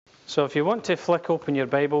So if you want to flick open your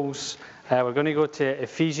Bibles, we're going to go to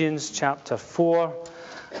Ephesians chapter 4.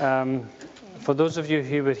 For those of you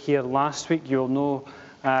who were here last week, you'll know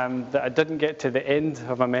that I didn't get to the end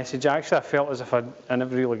of my message. Actually, I felt as if I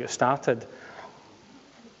never really got started.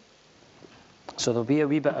 So there'll be a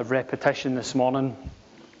wee bit of repetition this morning.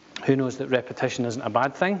 Who knows that repetition isn't a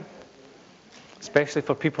bad thing? Especially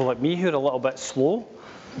for people like me who are a little bit slow.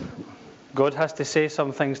 God has to say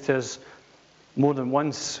some things to us more than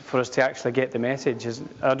once for us to actually get the message.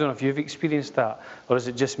 I don't know if you've experienced that, or is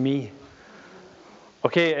it just me?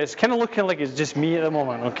 Okay, it's kind of looking like it's just me at the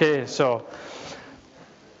moment. Okay, so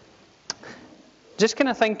just kind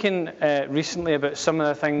of thinking recently about some of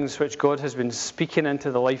the things which God has been speaking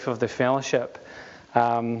into the life of the fellowship.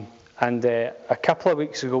 And a couple of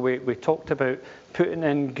weeks ago we talked about putting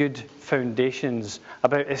in good foundations,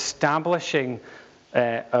 about establishing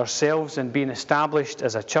ourselves and being established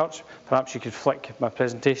as a church. Perhaps you could flick my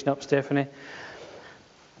presentation up, Stephanie.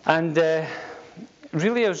 And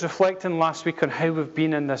really I was reflecting last week on how we've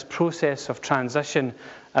been in this process of transition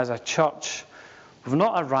as a church. We've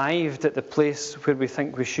not arrived at the place where we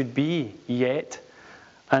think we should be yet.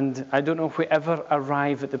 And I don't know if we ever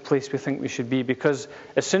arrive at the place we think we should be, because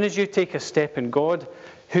as soon as you take a step in God,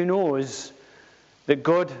 who knows that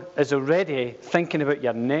God is already thinking about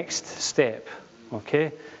your next step.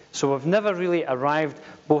 Okay? So we've never really arrived,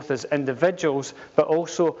 both as individuals, but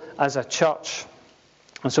also as a church.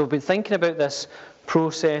 And so we've been thinking about this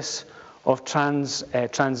process of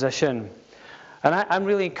transition. And I'm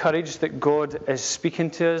really encouraged that God is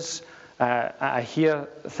speaking to us. I hear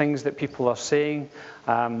things that people are saying,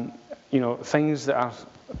 things that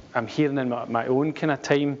I'm hearing in my own kind of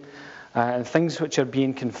time, and things which are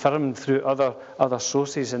being confirmed through other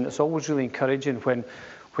sources. And it's always really encouraging when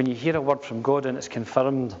you hear a word from God and it's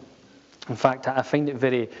confirmed. In fact, I find it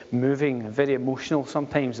very moving, very emotional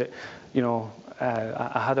sometimes. That,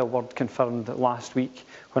 I had a word confirmed last week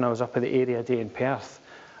when I was up at the area day in Perth.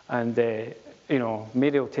 And,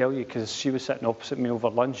 Mary will tell you, because she was sitting opposite me over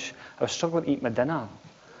lunch, I was struggling to eat my dinner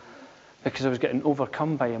because I was getting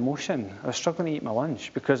overcome by emotion. I was struggling to eat my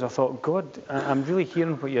lunch because I thought, God, I'm really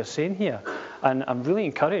hearing what you're saying here. And I'm really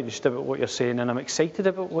encouraged about what you're saying, and I'm excited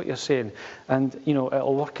about what you're saying. And,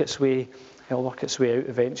 it'll work its way out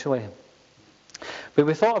eventually. But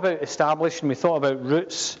we thought about establishing, we thought about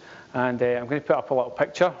roots, and I'm going to put up a little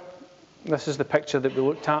picture. This is the picture that we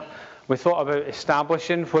looked at. We thought about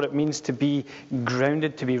establishing what it means to be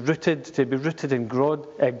grounded, to be rooted in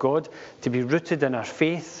God, to be rooted in our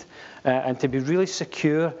faith, and to be really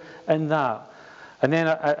secure in that. And then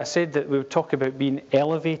I said that we would talk about being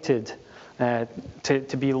elevated,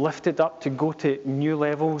 to be lifted up, to go to new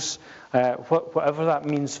levels, whatever that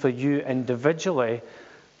means for you individually.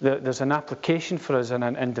 There's an application for us on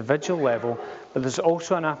an individual level, but there's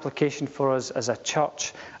also an application for us as a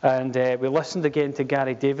church. And we listened again to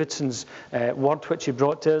Gary Davidson's word which he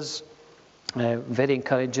brought to us, very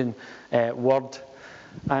encouraging word.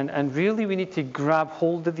 And really we need to grab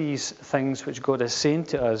hold of these things which God is saying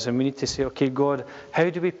to us, and we need to say, okay, God, how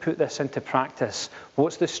do we put this into practice?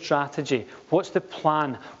 What's the strategy? What's the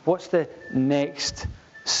plan? What's the next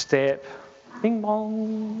step? Bing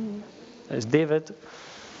bong. It's David.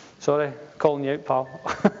 Sorry, calling you out, pal.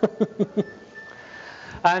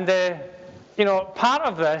 And, part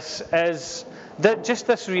of this is that just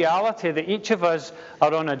this reality that each of us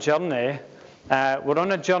are on a journey. We're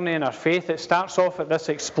on a journey in our faith. It starts off at this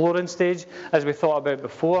exploring stage, as we thought about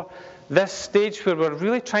before. This stage where we're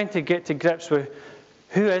really trying to get to grips with,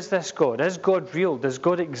 who is this God? Is God real? Does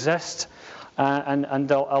God exist?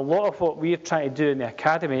 And a lot of what we're trying to do in the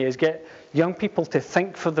academy is get young people to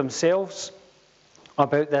think for themselves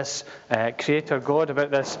about this Creator God,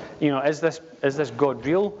 about this, is this God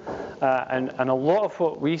real? And a lot of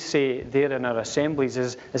what we say there in our assemblies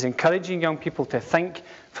is encouraging young people to think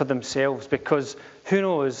for themselves, because who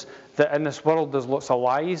knows that in this world there's lots of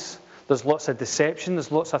lies, there's lots of deception, there's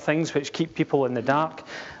lots of things which keep people in the dark.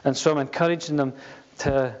 And so I'm encouraging them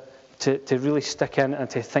to really stick in and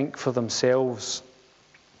to think for themselves.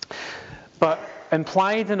 But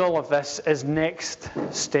implied in all of this is next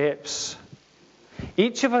steps.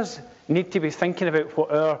 Each of us need to be thinking about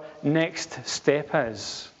what our next step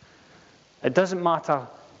is. It doesn't matter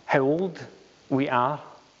how old we are,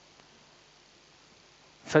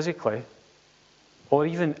 physically, or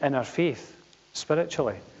even in our faith,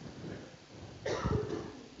 spiritually.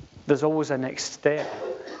 There's always a next step.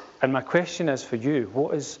 And my question is for you,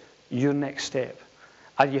 what is your next step?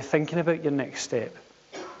 Are you thinking about your next step?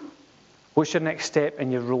 What's your next step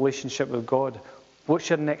in your relationship with God? What's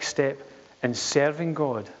your next step in serving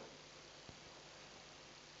God?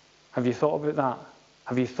 Have you thought about that?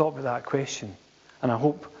 Have you thought about that question? And I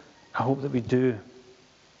hope that we do.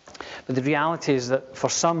 But the reality is that for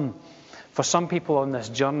some people on this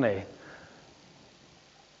journey,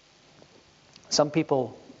 some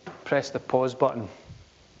people press the pause button.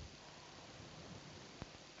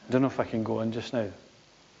 I don't know if I can go on just now.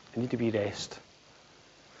 I need to be rest.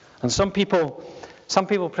 And some people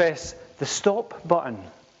press the stop button.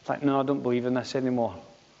 It's like, no, I don't believe in this anymore. I'm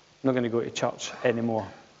not going to go to church anymore.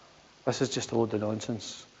 This is just a load of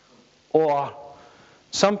nonsense. Or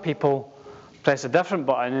some people press a different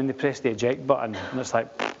button and they press the eject button. And it's like,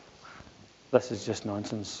 this is just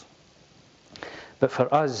nonsense. But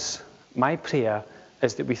for us, my prayer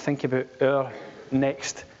is that we think about our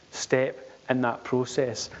next step in that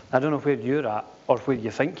process. I don't know where you're at or where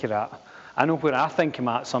you think you're at. I know where I think I'm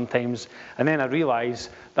at sometimes, and then I realise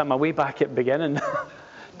that I'm way back at the beginning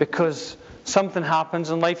because something happens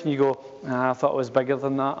in life and you go, I thought it was bigger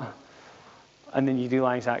than that. And then you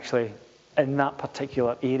realise actually in that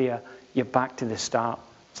particular area you're back to the start.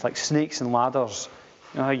 It's like snakes and ladders.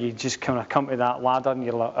 You know how you just kind of come to that ladder and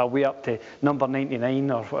you're way up to number 99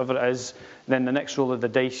 or whatever it is. Then the next roll of the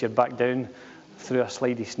dice you're back down through a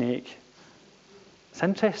slidey snake. It's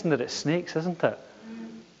interesting that it's snakes, isn't it?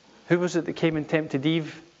 Who was it that came and tempted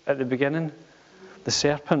Eve at the beginning? The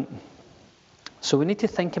serpent. So we need to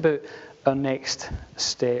think about our next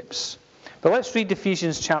steps. But let's read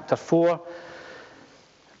Ephesians chapter 4,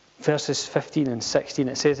 verses 15 and 16.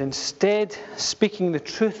 It says, instead, speaking the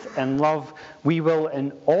truth in love, we will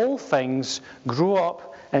in all things grow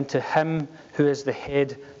up into him who is the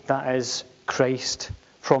head, that is Christ.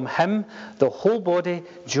 From him, the whole body,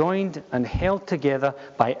 joined and held together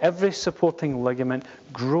by every supporting ligament,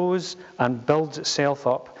 grows and builds itself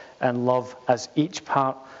up in love as each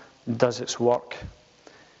part does its work.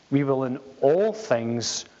 We will in all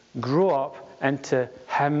things grow up into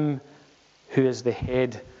him who is the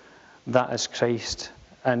head, that is Christ.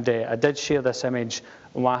 And I did share this image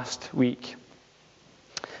last week.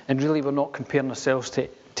 And really we're not comparing ourselves to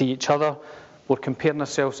each other. We're comparing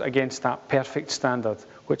ourselves against that perfect standard,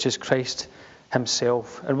 which is Christ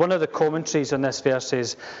himself. And one of the commentaries on this verse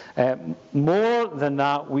says, more than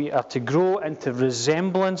that, we are to grow into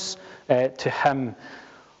resemblance to him,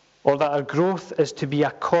 or that our growth is to be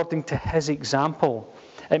according to his example.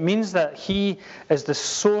 It means that he is the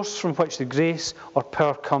source from which the grace or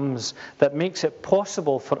power comes that makes it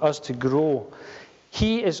possible for us to grow.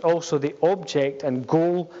 He is also the object and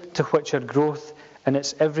goal to which our growth in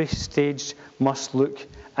its every stage must look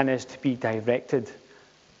and is to be directed.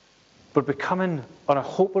 We're becoming, or I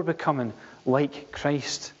hope we're becoming, like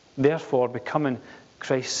Christ, therefore becoming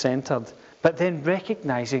Christ-centered. But then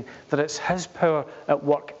recognizing that it's his power at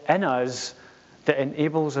work in us that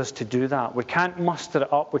enables us to do that. We can't muster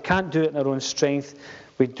it up. We can't do it in our own strength.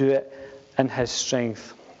 We do it in his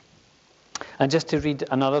strength. And just to read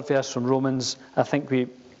another verse from Romans, I think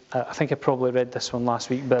I probably read this one last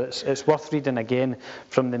week, but it's worth reading again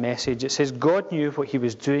from the Message. It says, God knew what he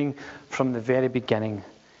was doing from the very beginning.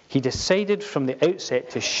 He decided from the outset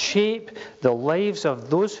to shape the lives of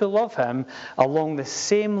those who love him along the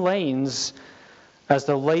same lines as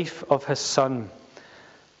the life of his Son.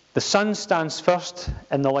 The Son stands first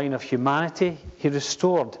in the line of humanity he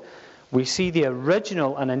restored. We see the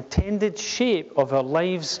original and intended shape of our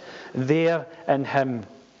lives there in him.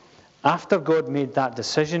 After God made that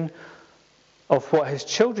decision of what his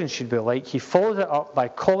children should be like, he followed it up by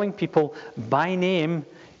calling people by name.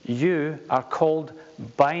 You are called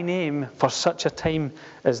by name for such a time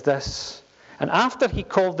as this. And after he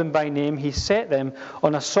called them by name, he set them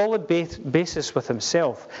on a solid basis with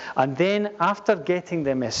himself. And then, after getting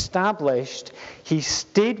them established, he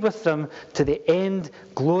stayed with them to the end,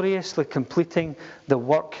 gloriously completing the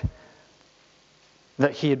work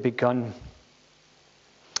that he had begun.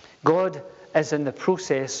 God is in the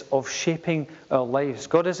process of shaping our lives.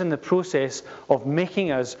 God is in the process of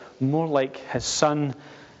making us more like his Son,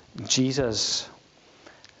 Jesus.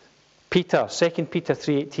 2 Peter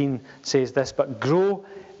 3:18 says this, but grow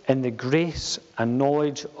in the grace and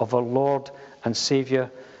knowledge of our Lord and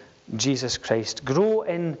Saviour, Jesus Christ. Grow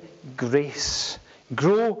in grace.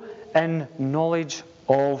 Grow in knowledge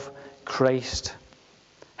of Christ.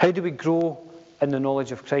 How do we grow in the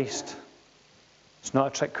knowledge of Christ? It's not a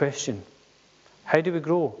trick question. How do we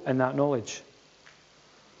grow in that knowledge?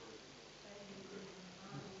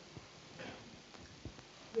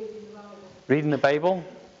 Reading the Bible.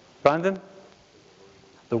 Brandon?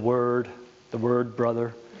 The Word,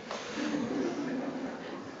 brother.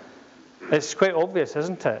 It's quite obvious,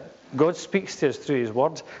 isn't it? God speaks to us through his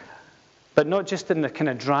Word, but not just in the kind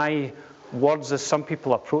of dry words as some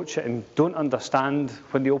people approach it and don't understand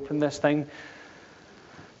when they open this thing.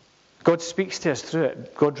 God speaks to us through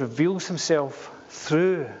it. God reveals himself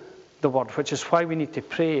through the word, which is why we need to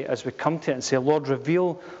pray as we come to it and say, Lord,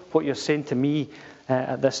 reveal what you're saying to me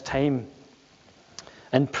at this time.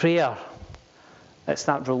 In prayer, it's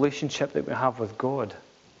that relationship that we have with God.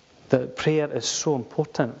 That prayer is so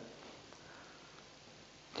important.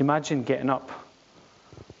 Can you imagine getting up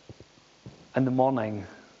in the morning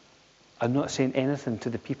and not saying anything to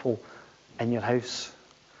the people in your house,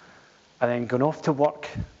 and then going off to work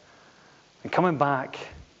and coming back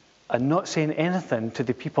and not saying anything to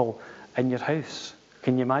the people in your house?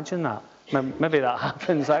 Can you imagine that? Maybe that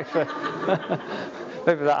happens, actually.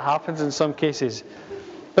 Maybe that happens in some cases.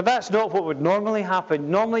 But that's not what would normally happen.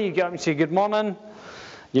 Normally you get up and say, good morning.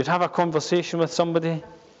 You'd have a conversation with somebody.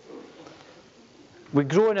 We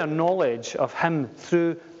grow in our knowledge of him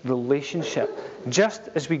through relationship. Just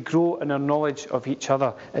as we grow in our knowledge of each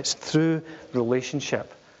other, it's through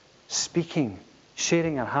relationship. Speaking,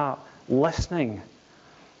 sharing our heart, listening.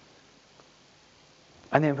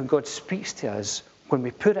 And then when God speaks to us, when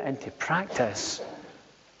we put it into practice,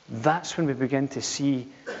 that's when we begin to see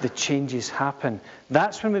the changes happen.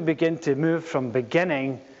 That's when we begin to move from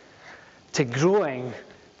beginning to growing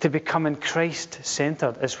to becoming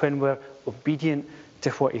Christ-centered. It's when we're obedient to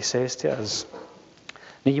what he says to us.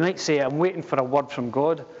 Now you might say, I'm waiting for a word from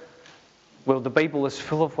God. Well, the Bible is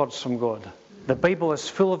full of words from God. The Bible is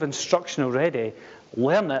full of instruction already.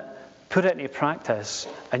 Learn it, put it into practice,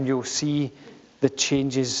 and you'll see the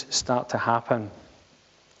changes start to happen.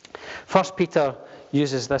 1 Peter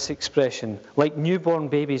uses this expression, like newborn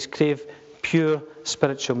babies crave pure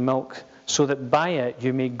spiritual milk, so that by it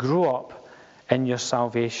you may grow up in your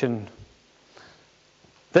salvation.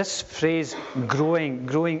 This phrase,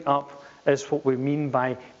 growing up, is what we mean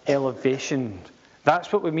by elevation.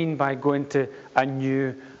 That's what we mean by going to a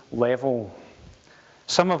new level.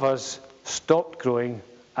 Some of us stopped growing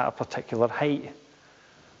at a particular height.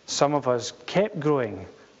 Some of us kept growing.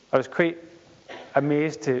 I was quite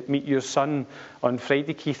amazed to meet your son on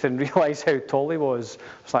Friday, Keith, and realise how tall he was.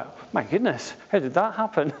 I was like, my goodness, how did that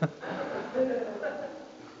happen?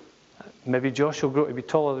 Maybe Josh will grow to be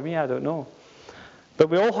taller than me, I don't know. But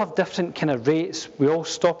we all have different kind of rates. We all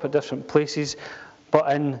stop at different places.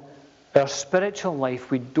 But in our spiritual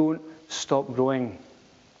life, we don't stop growing.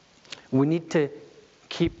 We need to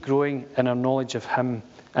keep growing in our knowledge of him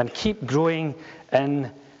and keep growing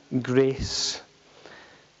in grace.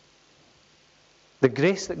 The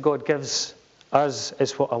grace that God gives us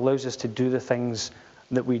is what allows us to do the things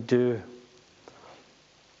that we do.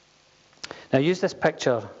 Now, I used this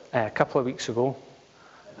picture a couple of weeks ago.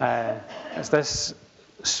 It's this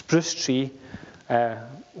spruce tree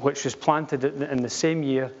which was planted in the same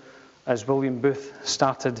year as William Booth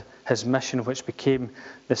started his mission, which became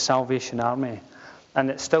the Salvation Army. And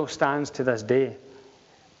it still stands to this day.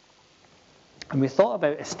 And we thought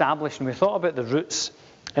about establishing, we thought about the roots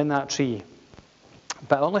in that tree.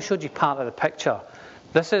 But I only showed you part of the picture.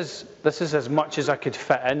 This is as much as I could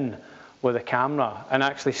fit in with a camera and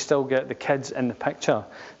actually still get the kids in the picture.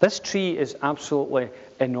 This tree is absolutely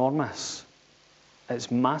enormous. It's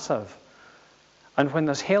massive. And when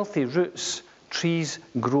there's healthy roots, trees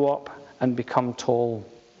grow up and become tall.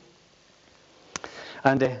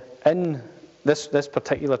 And in this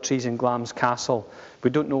particular tree's in Glamis Castle, we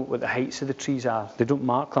don't know what the heights of the trees are. They don't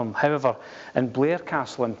mark them. However, in Blair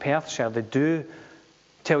Castle in Perthshire, they do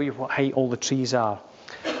tell you what height all the trees are.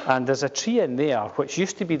 And there's a tree in there which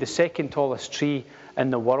used to be the second tallest tree in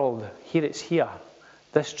the world. Here it's here,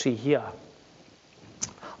 this tree here.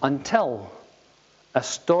 Until a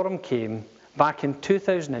storm came back in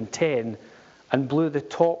 2010 and blew the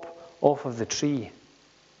top off of the tree.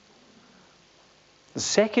 The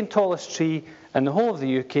second tallest tree in the whole of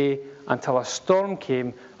the UK until a storm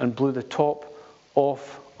came and blew the top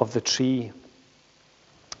off of the tree.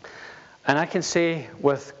 And I can say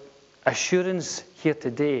with assurance here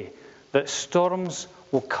today that storms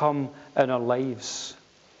will come in our lives.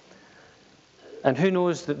 And who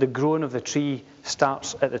knows that the growing of the tree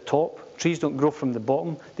starts at the top? Trees don't grow from the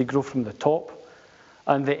bottom, they grow from the top.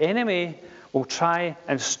 And the enemy will try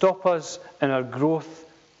and stop us in our growth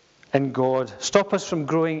in God, stop us from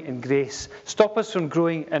growing in grace, stop us from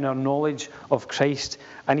growing in our knowledge of Christ.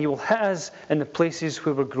 And he will hit us in the places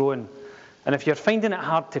where we're growing. And if you're finding it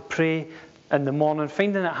hard to pray in the morning,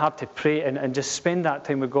 finding it hard to pray and just spend that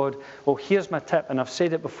time with God, well, here's my tip, and I've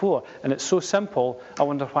said it before, and it's so simple, I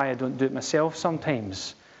wonder why I don't do it myself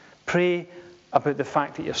sometimes. Pray about the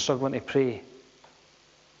fact that you're struggling to pray.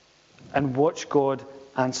 And watch God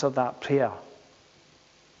answer that prayer.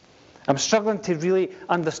 I'm struggling to really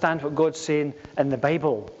understand what God's saying in the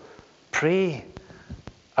Bible. Pray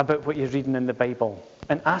about what you're reading in the Bible.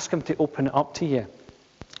 and ask him to open it up to you.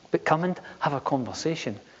 But come and have a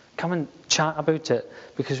conversation. Come and chat about it,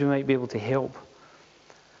 because we might be able to help.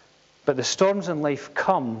 But the storms in life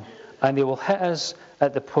come, and they will hit us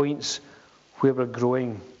at the points where we're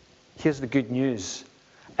growing. Here's the good news.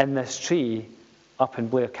 In this tree up in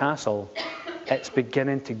Blair Castle, it's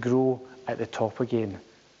beginning to grow at the top again.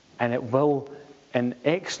 And it will, in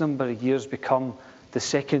X number of years, become the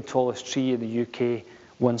second tallest tree in the UK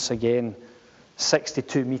once again.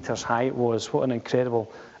 62 metres high it was. What an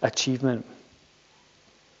incredible achievement.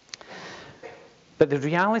 But the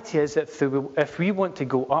reality is that if we want to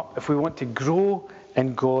go up, if we want to grow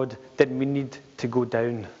in God, then we need to go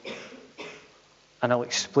down. And I'll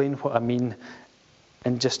explain what I mean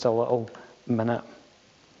in just a little minute.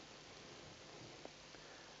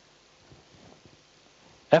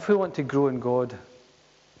 If we want to grow in God,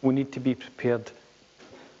 we need to be prepared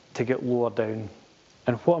to get lower down.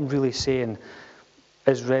 And what I'm really saying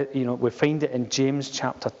is, we find it in James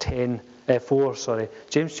chapter 4.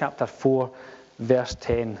 James chapter 4, verse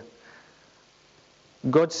 10.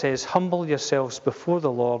 God says, "Humble yourselves before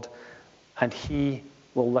the Lord, and he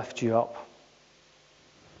will lift you up."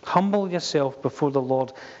 Humble yourself before the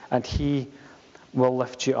Lord, and he will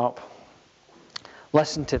lift you up.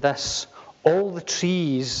 Listen to this. All the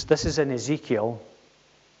trees, this is in Ezekiel,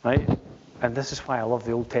 right? And this is why I love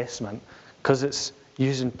the Old Testament, because it's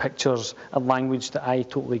using pictures and language that I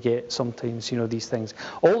totally get sometimes, these things.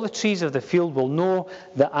 All the trees of the field will know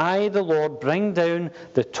that I, the Lord, bring down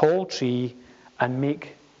the tall tree and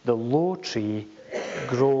make the low tree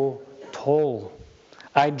grow tall.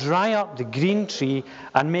 I dry up the green tree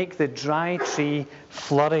and make the dry tree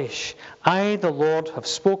flourish. I, the Lord, have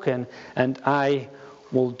spoken, and I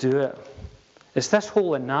will do it. It's this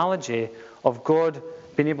whole analogy of God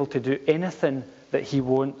being able to do anything that he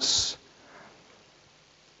wants.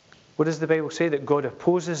 What does the Bible say? That God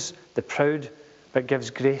opposes the proud, but gives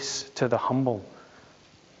grace to the humble.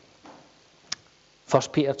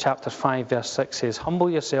 1 Peter chapter 5, verse 6 says, "Humble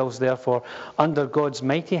yourselves, therefore, under God's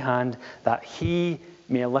mighty hand, that he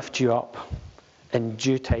may lift you up in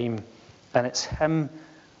due time." And it's him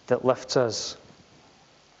that lifts us.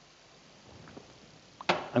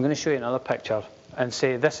 I'm going to show you another picture and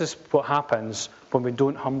say this is what happens when we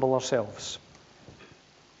don't humble ourselves.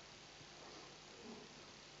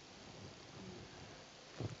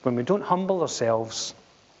 When we don't humble ourselves,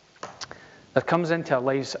 there comes into our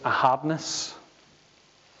lives a hardness.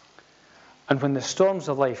 And when the storms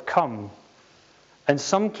of life come, in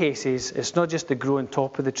some cases, it's not just the growing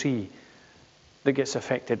top of the tree that gets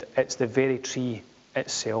affected, it's the very tree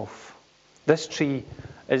itself. This tree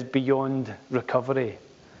is beyond recovery.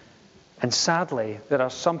 And sadly, there are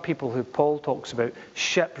some people who Paul talks about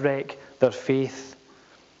shipwreck their faith.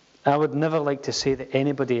 I would never like to say that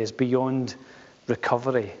anybody is beyond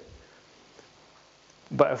recovery.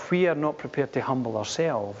 But if we are not prepared to humble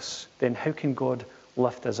ourselves, then how can God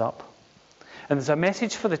lift us up? And there's a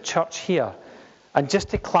message for the church here. And just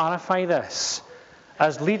to clarify this,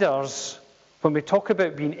 as leaders, when we talk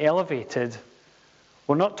about being elevated,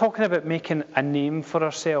 we're not talking about making a name for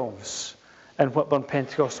ourselves in Whitburn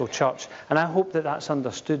Pentecostal Church. And I hope that that's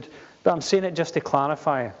understood. But I'm saying it just to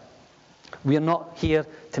clarify. We are not here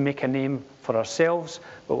to make a name for ourselves,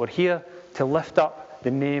 but we're here to lift up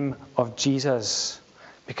the name of Jesus,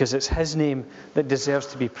 because it's his name that deserves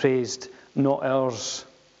to be praised, not ours.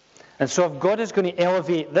 And so if God is going to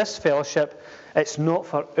elevate this fellowship, it's not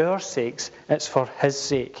for our sakes, it's for his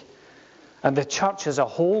sake. And the church as a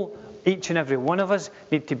whole, each and every one of us,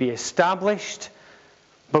 need to be established,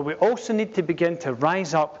 but we also need to begin to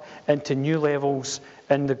rise up into new levels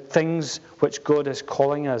in the things which God is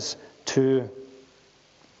calling us to.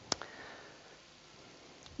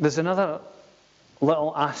 There's another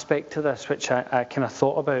little aspect to this which I kind of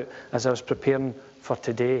thought about as I was preparing for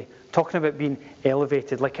today. Talking about being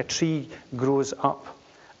elevated, like a tree grows up.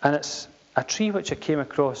 And it's a tree which I came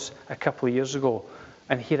across a couple of years ago.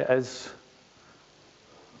 And here it is.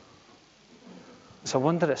 It's a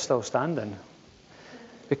wonder it's still standing.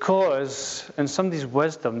 Because in somebody's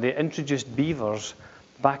wisdom, they introduced beavers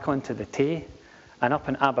back onto the Tay. And up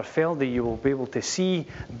in Aberfeldy, you will be able to see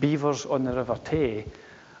beavers on the River Tay.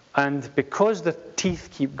 And because the teeth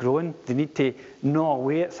keep growing, they need to gnaw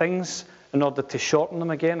away at things in order to shorten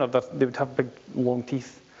them again, or they would have big, long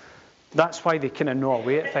teeth. That's why they kind of gnaw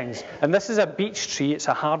away at things. And this is a beech tree, it's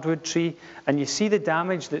a hardwood tree, and you see the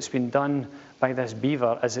damage that's been done by this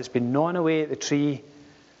beaver as it's been gnawing away at the tree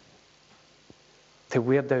to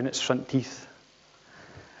wear down its front teeth.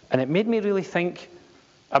 And it made me really think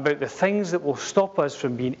about the things that will stop us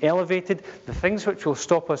from being elevated, the things which will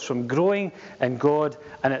stop us from growing in God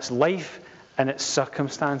and its life in its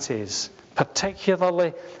circumstances,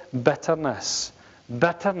 particularly bitterness.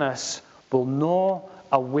 Bitterness will gnaw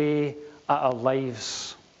away at our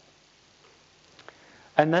lives.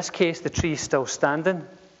 In this case, the tree is still standing,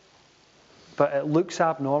 but it looks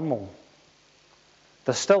abnormal.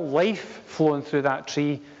 There's still life flowing through that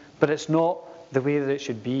tree, but it's not the way that it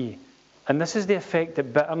should be. And this is the effect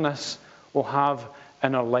that bitterness will have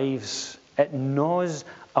in our lives. It gnaws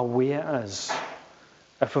away at us.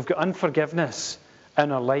 If we've got unforgiveness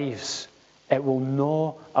in our lives, it will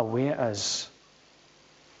gnaw away at us.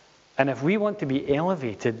 And if we want to be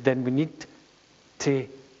elevated, then we need to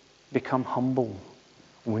become humble.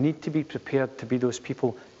 We need to be prepared to be those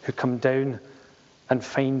people who come down and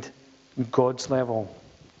find God's level.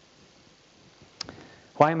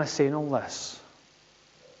 Why am I saying all this?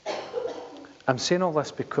 I'm saying all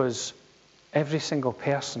this because every single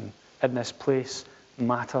person in this place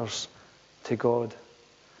matters to God.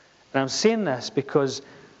 And I'm saying this because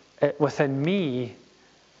within me,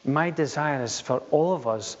 my desire is for all of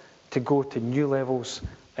us to go to new levels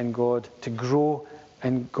in God, to grow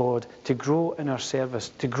in God, to grow in our service,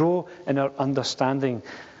 to grow in our understanding.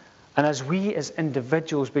 And as we as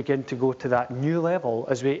individuals begin to go to that new level,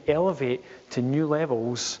 as we elevate to new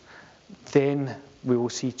levels, then we will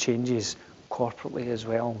see changes corporately as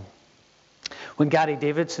well. When Gary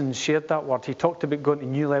Davidson shared that word, he talked about going to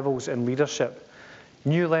new levels in leadership,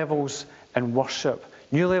 new levels in worship,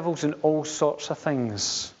 new levels in all sorts of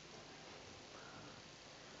things.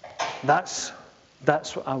 That's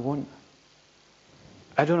what I want.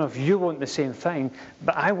 I don't know if you want the same thing,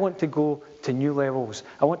 but I want to go to new levels.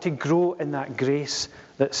 I want to grow in that grace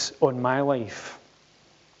that's on my life.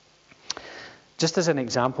 Just as an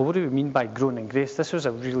example, what do we mean by growing in grace? This was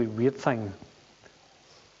a really weird thing.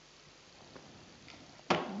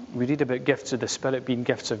 We read about gifts of the Spirit being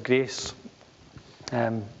gifts of grace.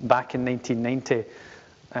 Back in 1990,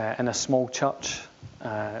 in a small church,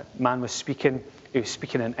 a man was speaking. He was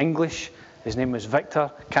speaking in English. His name was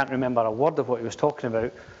Victor. Can't remember a word of what he was talking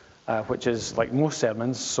about, which is like most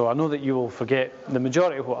sermons. So I know that you will forget the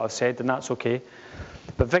majority of what I've said, and that's okay.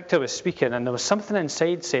 But Victor was speaking, and there was something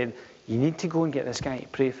inside saying, you need to go and get this guy to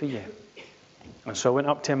pray for you. And so I went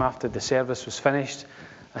up to him after the service was finished.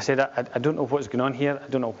 I said, I don't know what's going on here. I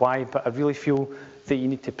don't know why, but I really feel that you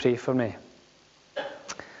need to pray for me.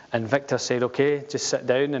 And Victor said, okay, just sit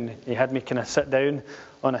down. And he had me kind of sit down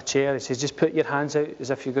on a chair. He says, just put your hands out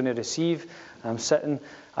as if you're going to receive. And I'm sitting,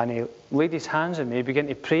 and he laid his hands on me, began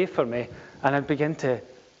to pray for me, and I began to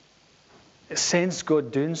sense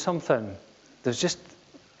God doing something.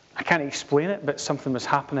 I can't explain it, but something was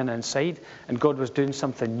happening inside, and God was doing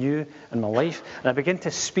something new in my life. And I began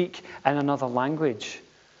to speak in another language.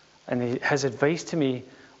 And his advice to me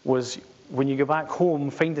was, when you go back home,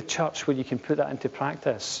 find a church where you can put that into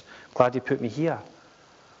practice. Glad you put me here.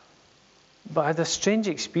 But I had a strange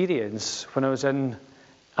experience when I was in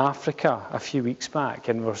Africa a few weeks back,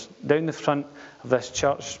 and we're down the front of this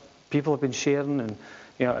church. People have been sharing, and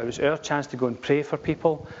it was our chance to go and pray for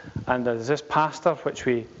people. And there's this pastor which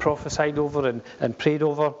we prophesied over and prayed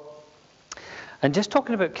over. And just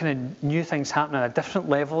talking about kind of new things happening, a different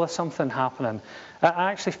level of something happening.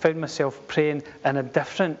 I actually found myself praying in a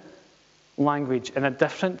different language, in a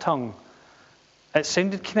different tongue. It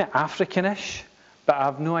sounded kind of Africanish, but I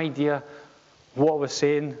have no idea what I was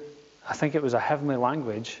saying. I think it was a heavenly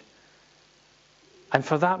language. And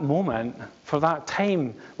for that moment, for that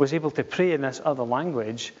time, was able to pray in this other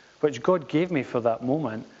language, which God gave me for that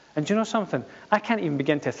moment. And do you know something? I can't even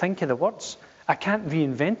begin to think of the words. I can't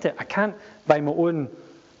reinvent it. I can't, by my own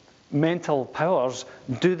mental powers,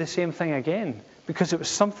 do the same thing again. Because it was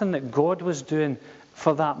something that God was doing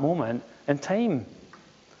for that moment in time.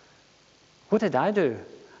 What did I do?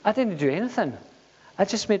 I didn't do anything. I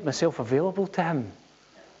just made myself available to Him.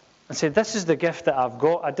 And said, this is the gift that I've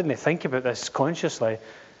got. I didn't think about this consciously.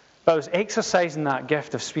 But I was exercising that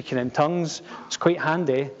gift of speaking in tongues. It's quite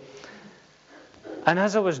handy. And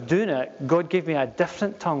as I was doing it, God gave me a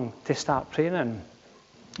different tongue to start praying in.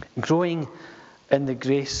 Growing in the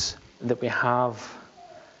grace that we have.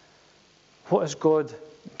 What has God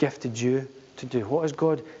gifted you to do? What has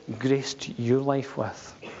God graced your life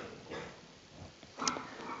with?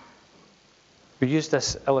 We used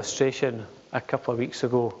this illustration a couple of weeks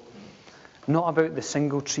ago. Not about the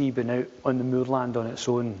single tree being out on the moorland on its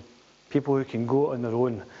own. People who can go on their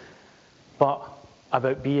own. But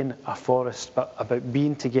about being a forest. But about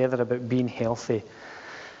being together. About being healthy.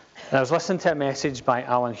 And I was listening to a message by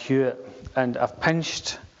Alan Hewitt. And I've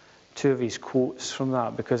pinched two of his quotes from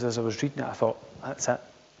that. Because as I was reading it, I thought, that's it.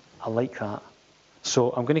 I like that. So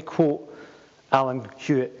I'm going to quote Alan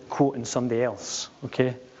Hewitt quoting somebody else.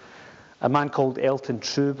 Okay? a man called Elton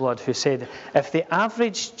Trueblood, who said, if the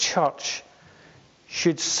average church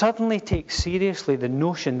should suddenly take seriously the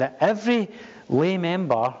notion that every lay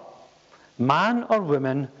member, man or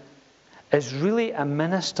woman, is really a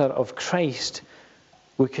minister of Christ,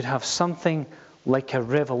 we could have something like a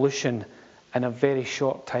revolution in a very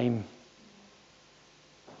short time.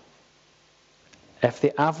 If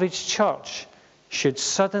the average church should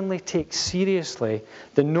suddenly take seriously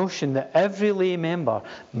the notion that every lay member,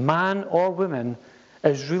 man or woman,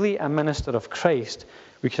 is really a minister of Christ,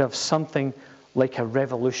 we could have something like a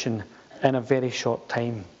revolution in a very short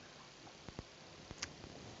time.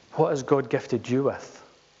 What has God gifted you with?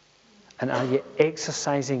 And are you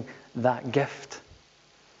exercising that gift?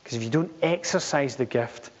 Because if you don't exercise the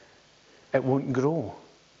gift, it won't grow.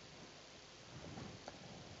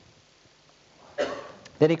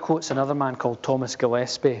 Then he quotes another man called Thomas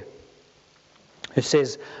Gillespie, who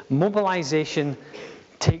says, mobilization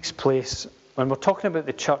takes place when we're talking about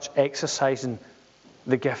the church exercising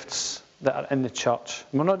the gifts that are in the church.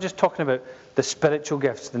 And we're not just talking about the spiritual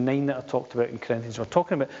gifts, the 9 that are talked about in Corinthians. We're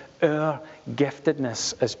talking about our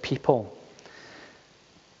giftedness as people.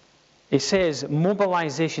 He says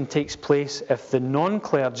mobilization takes place if the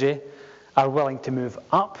non-clergy are willing to move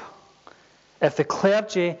up, if the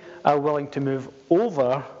clergy are willing to move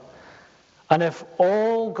over, and if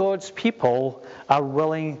all God's people are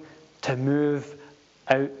willing to move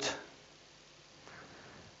out.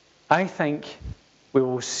 I think we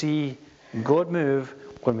will see God move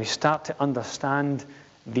when we start to understand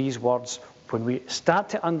these words, when we start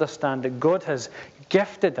to understand that God has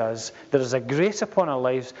gifted us, there is a grace upon our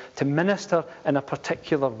lives to minister in a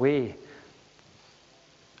particular way.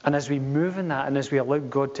 And as we move in that, and as we allow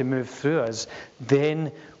God to move through us,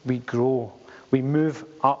 then we grow. We move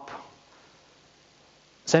up.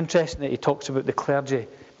 It's interesting that he talks about the clergy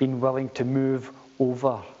being willing to move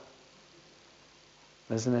over.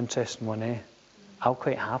 That's an interesting one, eh? I'll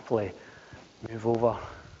quite happily move over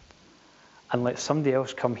and let somebody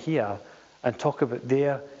else come here and talk about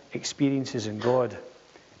their experiences in God.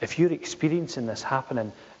 If you're experiencing this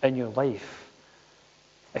happening in your life,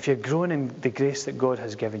 if you're growing in the grace that God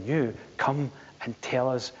has given you, come and tell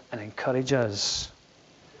us and encourage us.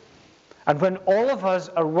 And when all of us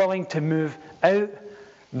are willing to move out,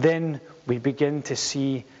 then we begin to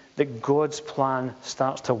see that God's plan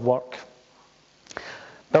starts to work.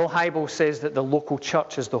 Bill Hybels says that the local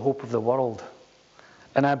church is the hope of the world.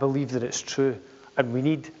 And I believe that it's true. And we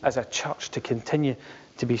need, as a church, to continue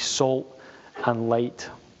to be salt and light.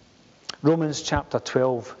 Romans chapter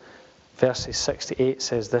 12, verses 6 to 8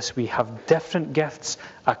 says this: we have different gifts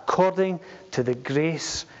according to the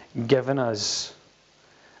grace given us.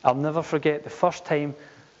 I'll never forget the first time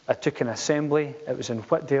I took an assembly. It was in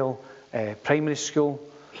Whitdale Primary School.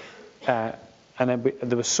 And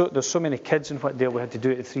there's so many kids in Whitdale, we had to do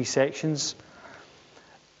it in 3 sections.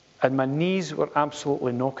 And my knees were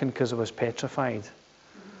absolutely knocking because I was petrified.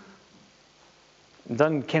 I'd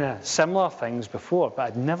done kind of similar things before, but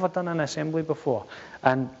I'd never done an assembly before.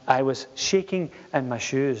 And I was shaking in my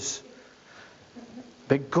shoes.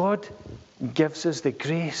 But God gives us the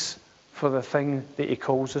grace for the thing that he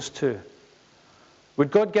calls us to.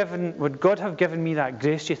 Would God have given me that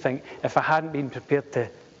grace, do you think, if I hadn't been prepared to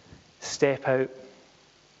step out?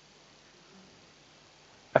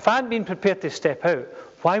 If I hadn't been prepared to step out,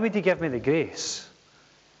 why would he give me the grace?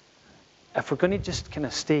 If we're going to just kind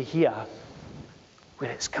of stay here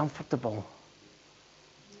where it's comfortable,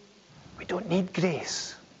 we don't need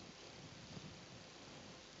grace.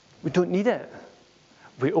 We don't need it.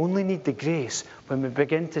 We only need the grace when we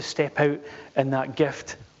begin to step out in that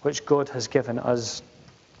gift which God has given us.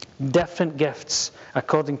 Different gifts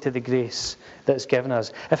according to the grace that's given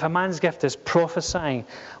us. If a man's gift is prophesying,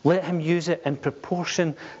 let him use it in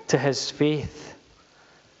proportion to his faith.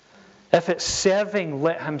 If it's serving,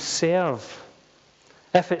 let him serve.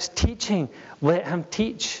 If it's teaching, let him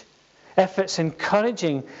teach. If it's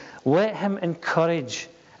encouraging, let him encourage.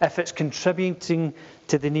 If it's contributing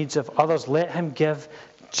to the needs of others, let him give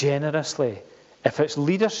generously. If it's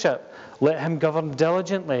leadership, let him govern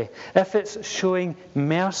diligently. If it's showing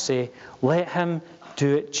mercy, let him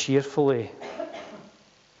do it cheerfully.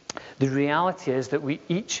 The reality is that we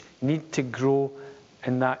each need to grow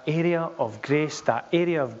in that area of grace, that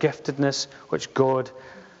area of giftedness which God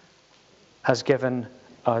has given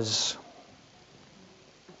us.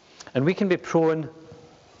 And we can be prone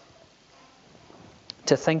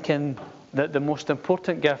to thinking that the most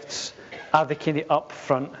important gifts are the kind of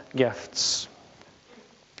upfront gifts.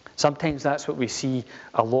 Sometimes that's what we see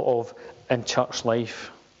a lot of in church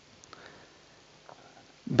life.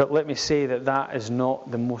 But let me say that is not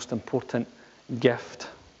the most important gift.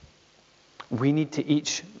 we need to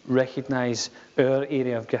each recognise our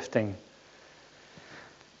area of gifting.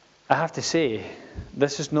 I have to say,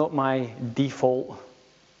 this is not my default,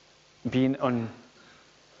 being on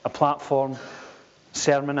a platform,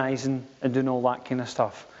 sermonising and doing all that kind of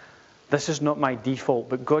stuff. This is not my default,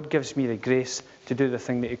 but God gives me the grace to do the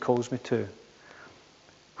thing that He calls me to.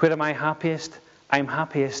 Where am I happiest? I'm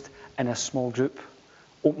happiest in a small group,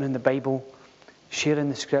 opening the Bible, sharing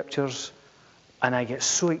the scriptures, and I get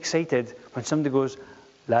so excited when somebody goes,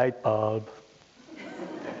 light bulb.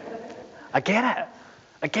 I get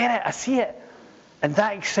it. I see it. And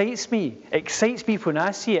that excites me. It excites me when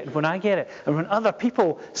I see it and when I get it. And when other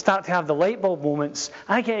people start to have the light bulb moments,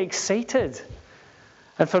 I get excited.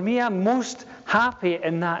 And for me, I'm most happy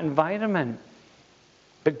in that environment.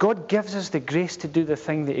 But God gives us the grace to do the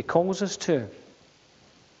thing that He calls us to.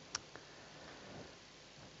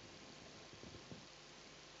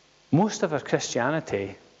 Most of our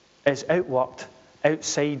Christianity is outworked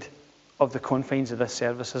outside of the confines of this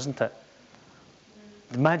service, isn't it?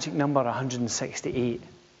 The magic number 168.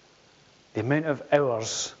 The amount of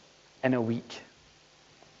hours in a week.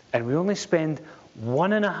 And we only spend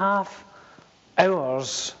 1.5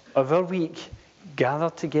 hours of our week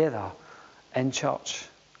gathered together in church.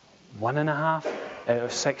 1.5 out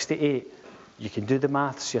of 68. You can do the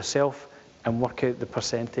maths yourself and work out the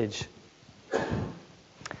percentage.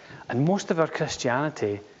 And most of our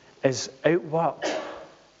Christianity is outworked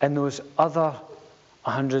in those other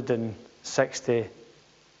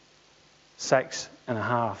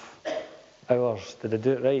 166.5 hours. Did I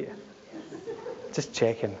do it right? Just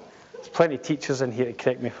checking. There's plenty of teachers in here to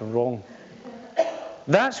correct me if I'm wrong.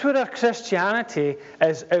 That's where our Christianity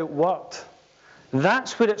is outworked.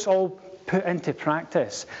 That's where it's all put into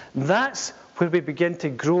practice. That's where we begin to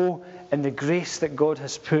grow in the grace that God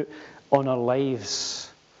has put on our lives.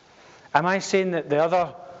 Am I saying that the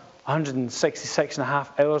other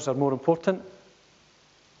 166.5 hours are more important?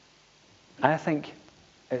 I think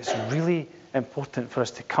it's really important for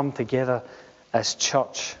us to come together as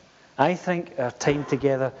church. I think our time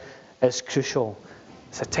together is crucial.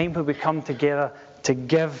 It's a time where we come together to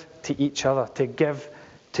give to each other, to give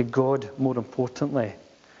to God more importantly.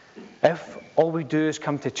 If all we do is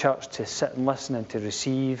come to church to sit and listen and to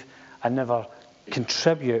receive and never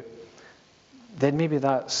contribute, then maybe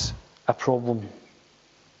that's a problem.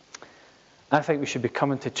 I think we should be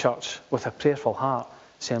coming to church with a prayerful heart,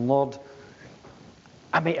 saying, Lord,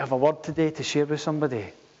 I might have a word today to share with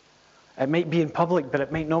somebody. It might be in public, but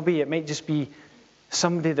it might not be. It might just be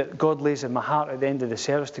somebody that God lays in my heart at the end of the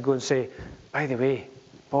service to go and say, by the way,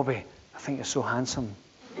 Bobby, I think you're so handsome.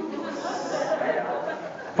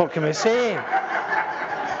 What can we say?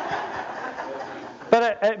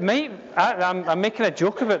 But it might, I'm making a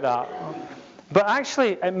joke about that. But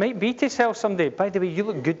actually, it might be to tell somebody, by the way, you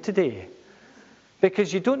look good today.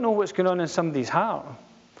 Because you don't know what's going on in somebody's heart.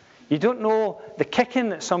 You don't know the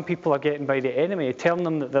kicking that some people are getting by the enemy, telling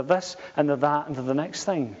them that they're this and they're that and they're the next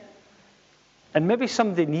thing. And maybe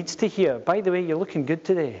somebody needs to hear, by the way, you're looking good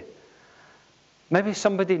today. Maybe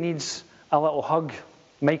somebody needs a little hug.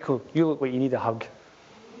 Michael, you look like you need a hug.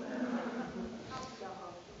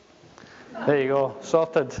 There you go,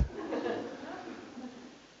 sorted.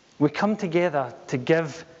 We come together to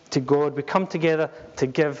give to God. We come together to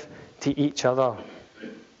give to each other.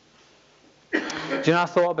 Do you know, I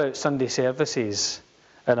thought about Sunday services,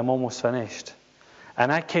 and I'm almost finished.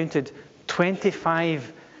 And I counted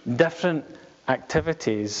 25 different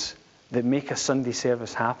activities that make a Sunday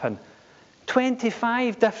service happen.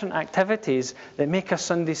 25 different activities that make a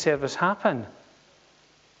Sunday service happen.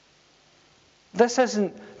 This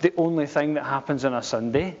isn't the only thing that happens on a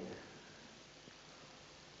Sunday.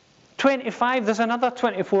 25, there's another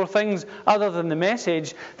 24 things other than the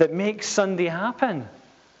message that makes Sunday happen.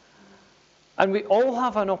 And we all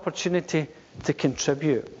have an opportunity to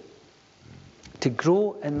contribute, to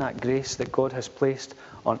grow in that grace that God has placed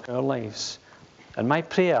on our lives. And my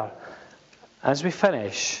prayer, as we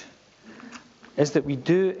finish, is that we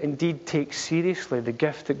do indeed take seriously the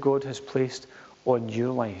gift that God has placed on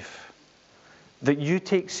your life. That you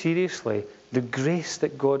take seriously the grace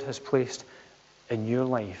that God has placed in your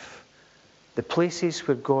life. The places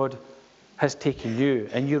where God has taken you,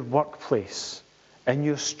 in your workplace, in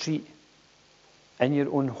your street, in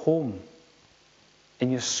your own home,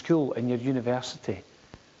 in your school, in your university,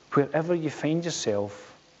 wherever you find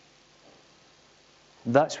yourself,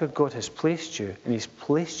 that's where God has placed you, and He's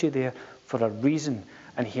placed you there for a reason,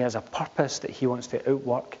 and He has a purpose that He wants to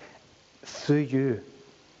outwork through you.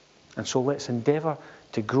 And so let's endeavour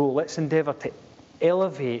to grow, let's endeavour to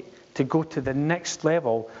elevate, to go to the next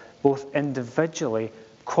level, both individually,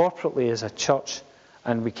 corporately as a church,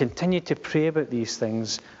 And we continue to pray about these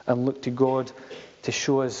things and look to God to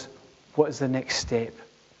show us what is the next step.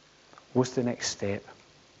 What's the next step?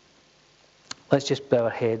 Let's just bow our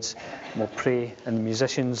heads and we'll pray, and the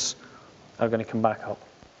musicians are going to come back up.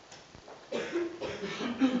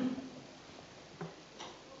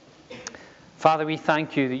 Father, we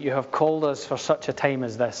thank you that you have called us for such a time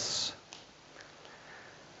as this.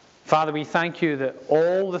 Father, we thank you that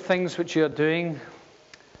all the things which you are doing,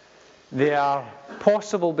 they are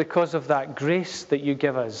possible because of that grace that you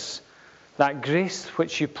give us, that grace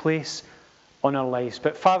which you place on our lives.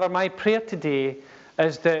 But Father, my prayer today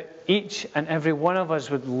is that each and every one of us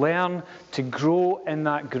would learn to grow in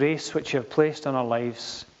that grace which you have placed on our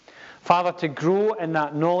lives. Father, to grow in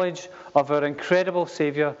that knowledge of our incredible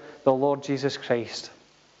Saviour, the Lord Jesus Christ.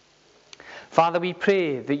 Father, we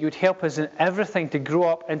pray that you would help us in everything to grow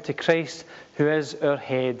up into Christ, who is our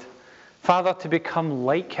head. Father, to become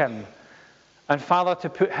like him. And Father, to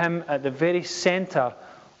put him at the very centre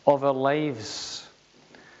of our lives.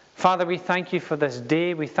 Father, we thank you for this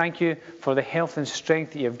day. We thank you for the health and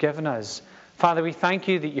strength that you have given us. Father, we thank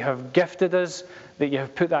you that you have gifted us, that you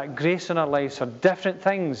have put that grace in our lives for different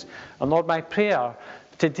things. And Lord, my prayer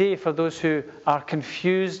today for those who are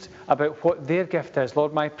confused about what their gift is,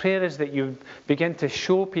 Lord, my prayer is that you begin to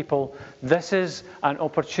show people this is an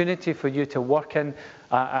opportunity for you to work in,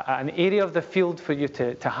 an area of the field for you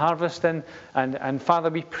to harvest in. And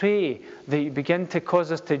Father, we pray that you begin to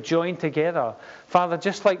cause us to join together. Father,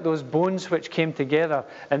 just like those bones which came together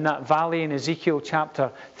in that valley in Ezekiel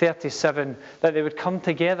chapter 37, that they would come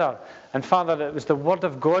together. And Father, it was the word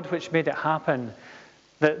of God which made it happen.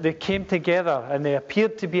 That they came together and they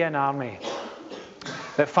appeared to be an army.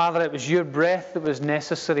 That, Father, it was your breath that was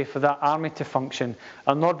necessary for that army to function.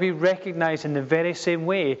 And Lord, we recognize in the very same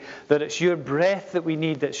way that it's your breath that we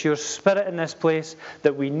need, it's your spirit in this place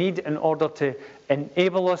that we need in order to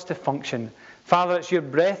enable us to function. Father, it's your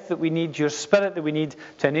breath that we need, your spirit that we need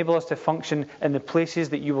to enable us to function in the places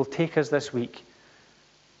that you will take us this week.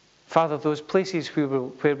 Father, those places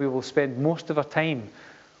where we will spend most of our time,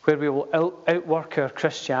 where we will outwork our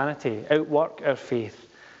Christianity, outwork our faith.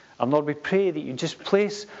 And Lord, we pray that you just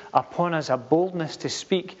place upon us a boldness to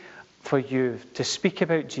speak for you, to speak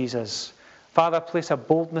about Jesus. Father, place a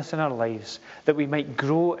boldness in our lives that we might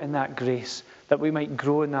grow in that grace, that we might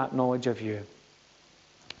grow in that knowledge of you.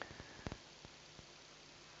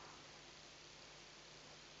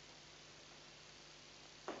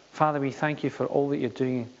 Father, we thank you for all that you're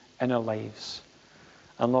doing in our lives.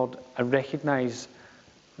 And Lord, I recognize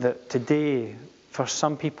that today, for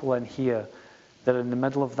some people in here, they're in the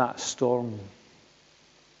middle of that storm.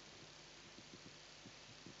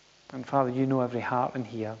 And Father, you know every heart in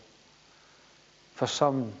here. For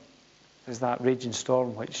some, there's that raging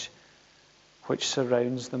storm which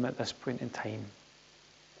surrounds them at this point in time.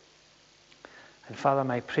 And Father,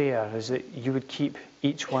 my prayer is that you would keep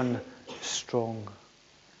each one strong.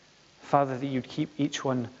 Father, that you'd keep each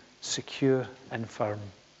one secure and firm.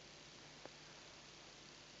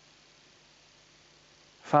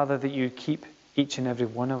 Father, that you keep each and every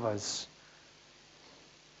one of us.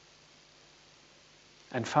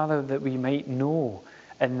 And Father, that we might know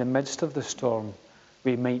in the midst of the storm,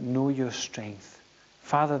 we might know your strength.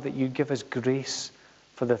 Father, that you give us grace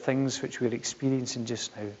for the things which we're experiencing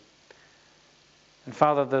just now. And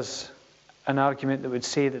Father, there's an argument that would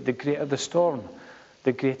say that the greater the storm,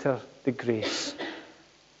 the greater the grace.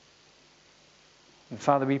 And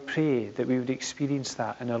Father, we pray that we would experience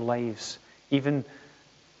that in our lives, even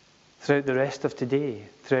throughout the rest of today,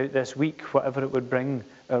 throughout this week, whatever it would bring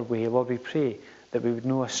our way. Lord, we pray that we would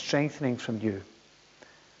know a strengthening from you.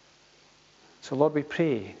 So Lord, we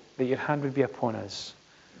pray that your hand would be upon us.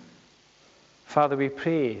 Father, we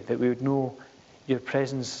pray that we would know your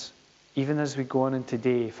presence even as we go on in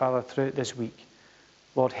today, Father, throughout this week.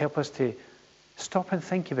 Lord, help us to stop and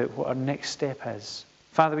think about what our next step is.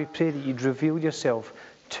 Father, we pray that you'd reveal yourself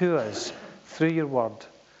to us through your word.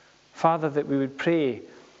 Father, that we would pray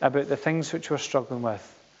about the things which we're struggling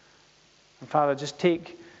with. And Father, just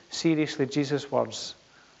take seriously Jesus' words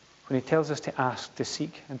when he tells us to ask, to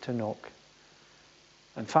seek, and to knock.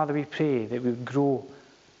 And Father, we pray that we would grow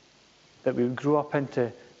up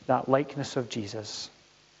into that likeness of Jesus,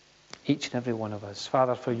 each and every one of us.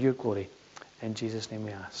 Father, for your glory, in Jesus' name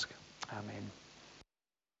we ask. Amen.